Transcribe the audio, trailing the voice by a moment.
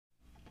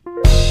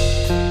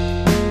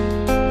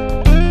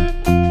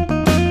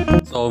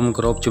សូម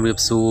គោរពជំរាប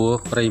សួរ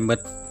ប្រិមិ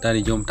ត្តដែល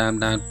និយមតាម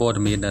ដានព័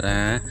ត៌មានតា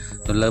រា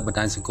នៅលើបណ្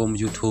ដាញសង្គម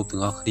YouTube ទាំ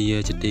ងអស់គ្នា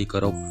ជាទីគោ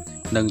រព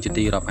និងជា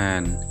ទីរាប់អា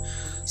ន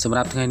សម្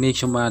រាប់ថ្ងៃនេះ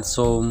ខ្ញុំបាទ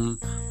សូម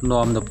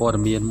នាំនៅព័ត៌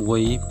មានមួ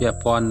យពាក់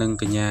ព័ន្ធនឹង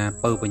កញ្ញា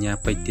ពៅបញ្ញា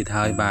ពេជ្រទៀត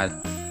ហើយបាទ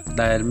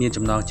ដែលមាន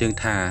ចំណងជើង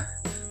ថា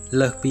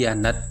លើសពីអា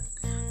ណិត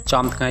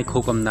ចំថ្ងៃខួ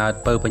បកំណើត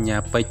ពៅបញ្ញា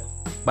ពេជ្រ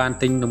បាន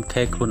ទិញនំ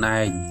ខេកខ្លួនឯ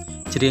ង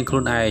ច្រៀងខ្លួ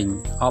នឯង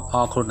អបអ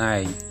រខ្លួនឯ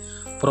ង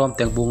ព្រម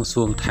ទាំងបួង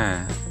សួងថា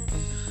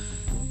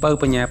ពៅ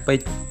បញ្ញាពេ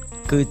ជ្រ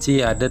គឺជា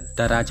អតីត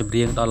តារាចម្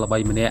រៀងដ៏ល្បី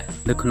ម្នាក់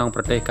នៅក្នុងប្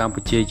រទេសកម្ពុ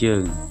ជាយើ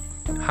ង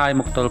ហើយ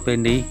មកទល់ពេល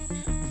នេះ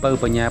ពៅ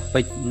បញ្ញា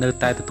ពេជ្រនៅ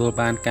តែទទួល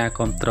បានការ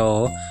គាំទ្រ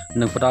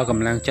និងផ្ដល់ក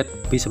ម្លាំងចិត្ត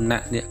ពីសំណា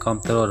ក់អ្នកគាំ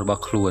ទ្ររប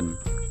ស់ខ្លួន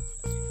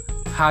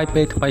ហើយ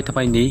ពេលថ្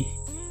មីនេះ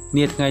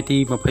នាថ្ងៃទី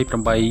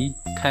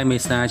28ខែមេ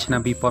សាឆ្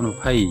នាំ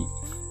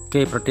2020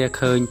គេប្រទះ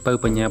ឃើញពៅ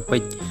បញ្ញាពេ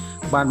ជ្រ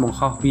បានបង្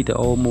ហោះវីដេ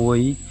អូមួយ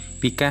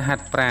ពីការហា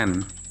ត់ប្រាណ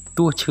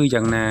ទោះឈឺ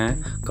យ៉ាងណា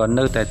ក៏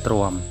នៅតែទ្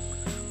រាំ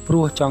ព្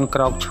រោះចង់ក្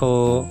រោកឈរ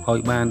ឲ្យ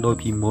បានដូច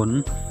ពីមុន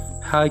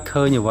ហើយ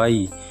ឃើញអ្វី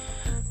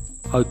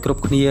ឲ្យគ្រ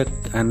ប់គ្នា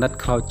អាណិត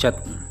ខ្លោចចិត្ត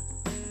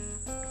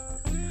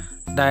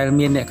ដែល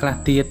មានអ្នកខ្លះ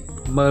ទៀត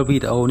មើលវី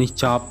ដេអូនេះ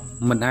ចប់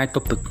មិនអាចទ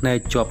ប់ទឹកភ្នែក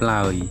ជាប់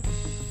ឡើយ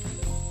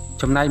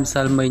ចំណែកម្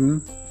សិលមិញ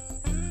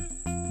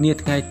នា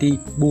ថ្ងៃទី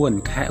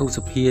4ខែឧស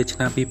ភាឆ្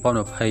នាំ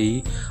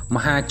2020ម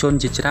ហាជន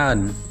ជាច្រើន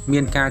មា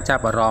នការចា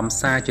ប់អារម្មណ៍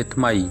សារជា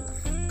ថ្មី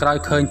ក្រោយ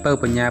ឃើញពៅ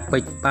បញ្ញាពេ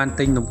ជ្របាន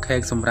ទិញនំខេក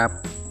សម្រាប់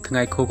ថ្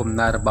ងៃខួបកំ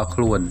ណើតរបស់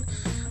ខ្លួន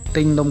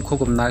ទិញនំខួប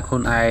កំណើតខ្លួ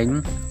នឯង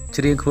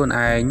ច្រៀងខ្លួន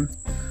ឯង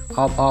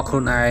អបអរខ្លួ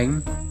នឯង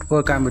ធ្វើ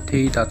កម្មវិ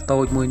ធីដ៏តូ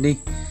ចមួយនេះ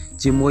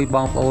ជាមួយប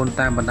ងប្អូន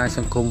តាមបណ្ដាញស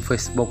ង្គម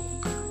Facebook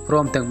ព្រ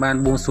មទាំងបាន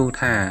បួងសួង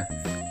ថា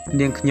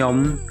នាងខ្ញុំ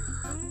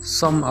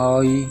សូម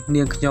ឲ្យ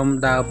នាងខ្ញុំ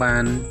ដើរបា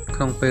នក្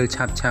នុងពេល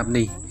ឆាប់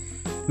នេះ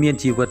មាន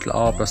ជីវិតល្អ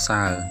ប្រ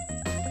សើរ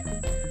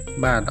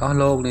បាទអស់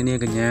លោកអ្នកនាង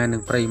កញ្ញានិ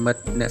ងប្រិយមិត្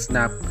តអ្នកស្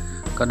ដាប់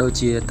ក៏ដូច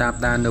ជាតាម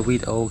ដាននៅវី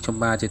ដេអូខ្ញុំ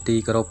បាទជាទី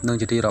គោរពនិង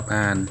ជាទីរាប់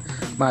អាន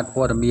បាទ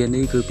ព័ត៌មាន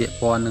នេះគឺពាក់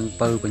ព័ន្ធនឹង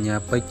ពៅបញ្ញា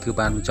ពេជ្រគឺ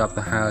បានបញ្ចប់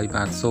ទៅហើយ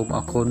បាទសូមអ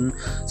រគុណ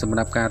សម្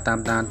រាប់ការតាម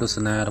ដានទស្ស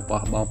នារប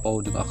ស់បងប្អូន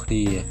ទាំងអស់គ្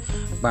នា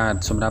បាទ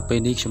សម្រាប់ពេល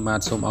នេះខ្ញុំបា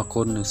ទសូមអរ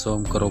គុណនិងសូម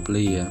គោរព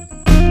លា